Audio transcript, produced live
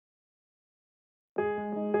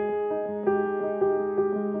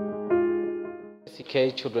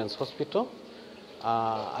CK Children's Hospital,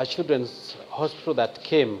 a children's hospital that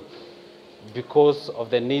came because of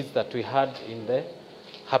the needs that we had in the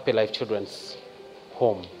Happy Life Children's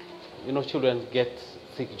Home. You know, children get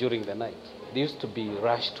sick during the night. They used to be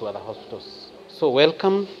rushed to other hospitals. So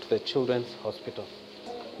welcome to the Children's Hospital.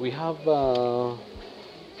 We have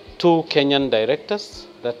two Kenyan directors,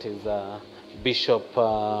 that is Bishop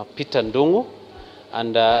Peter Ndungu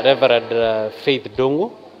and Reverend Faith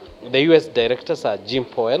Dungu. The US directors are Jim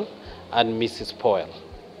Powell and Mrs. Powell.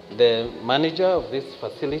 The manager of this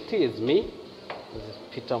facility is me. This is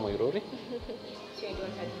Peter Muiruri. So you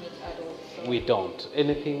don't admit adults? We don't.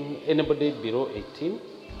 Anybody below 18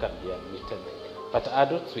 can be admitted. But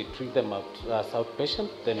adults, we treat them as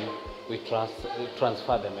outpatient, then we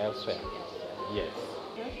transfer them elsewhere. Yes.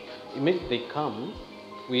 Immediately they come,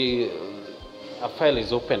 a file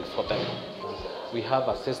is opened for them. We have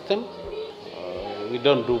a system. We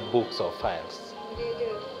don't do books or files.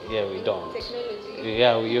 Yeah, we don't. Technology?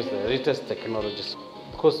 Yeah, we use the latest technologies.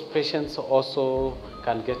 Because patients also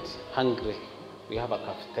can get hungry. We have a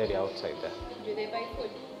cafeteria outside there. Do they buy food?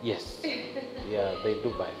 Yes. Yeah, they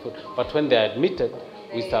do buy food. But when they're admitted,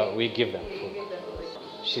 we give them food.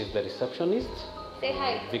 She's the receptionist. Say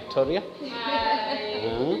hi. Victoria.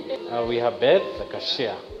 Hi. We have Beth, the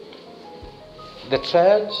cashier. The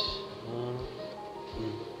triage.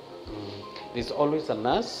 There's always a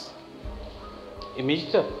nurse.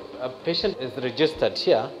 Immediately a patient is registered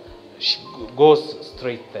here, she goes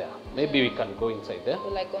straight there. Maybe we can go inside there.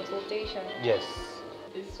 Like consultation? Yes.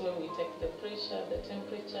 This is where we take the pressure, the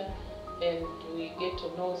temperature, and we get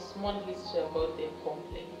to know small history about the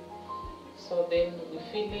complaint. So then we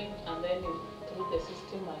fill in, and then through the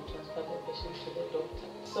system I transfer the patient to the doctor.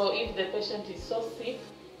 So if the patient is so sick,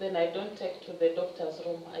 then I don't take to the doctor's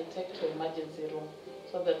room, I take to emergency room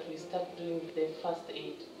so that we start doing the first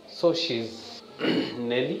aid. So she's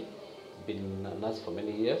Nelly, been a nurse for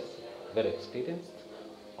many years, very experienced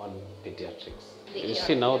on pediatrics. You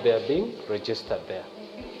see now they are being registered there.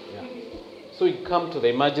 Yeah. So we come to the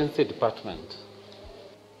emergency department.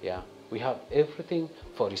 Yeah, we have everything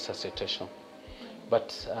for resuscitation.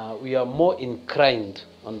 But we are more inclined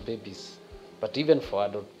on babies. But even for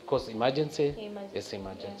adults, because emergency is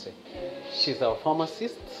emergency. She's our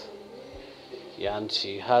pharmacist. Yeah, and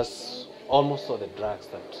she has almost all the drugs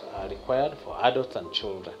that are required for adults and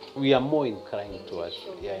children. We are more inclined towards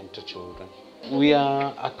into children. We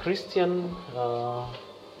are a Christian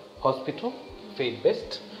hospital,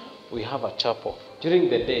 faith-based. We have a chapel. During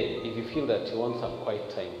the day, if you feel that you want some quiet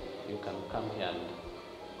time, you can come here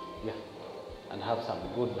and have some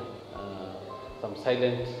good, some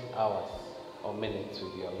silent hours or minutes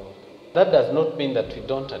with your Lord. That does not mean that we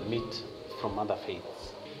don't admit from other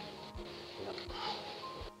faiths.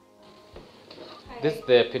 This is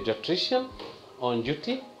the pediatrician on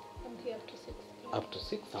duty. Up to 6. Up to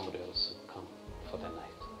 6, somebody else will come for the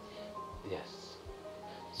night. Yes.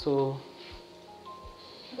 So,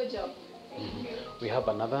 good job. We have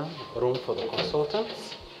another room for the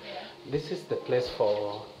consultants. This is the place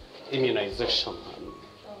for immunization.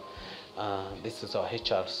 This is our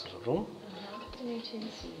HR's room.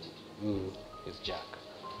 It's Jack.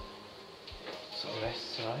 So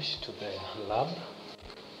let's rush to the lab.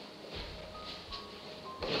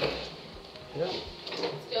 Yeah. It's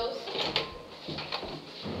close.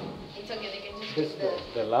 It's okay, they can just This take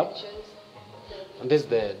is the lab. And this is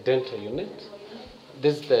the dental unit.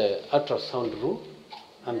 This is the ultrasound room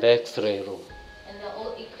and the X-ray room. And they're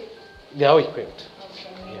all equipped? They are equipped.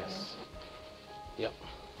 Okay. Yes. Yep.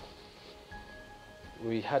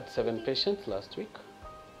 We had 7 patients last week.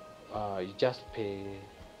 You just pay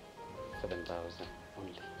 7,000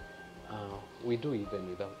 only. We do even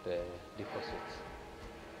without the deposits.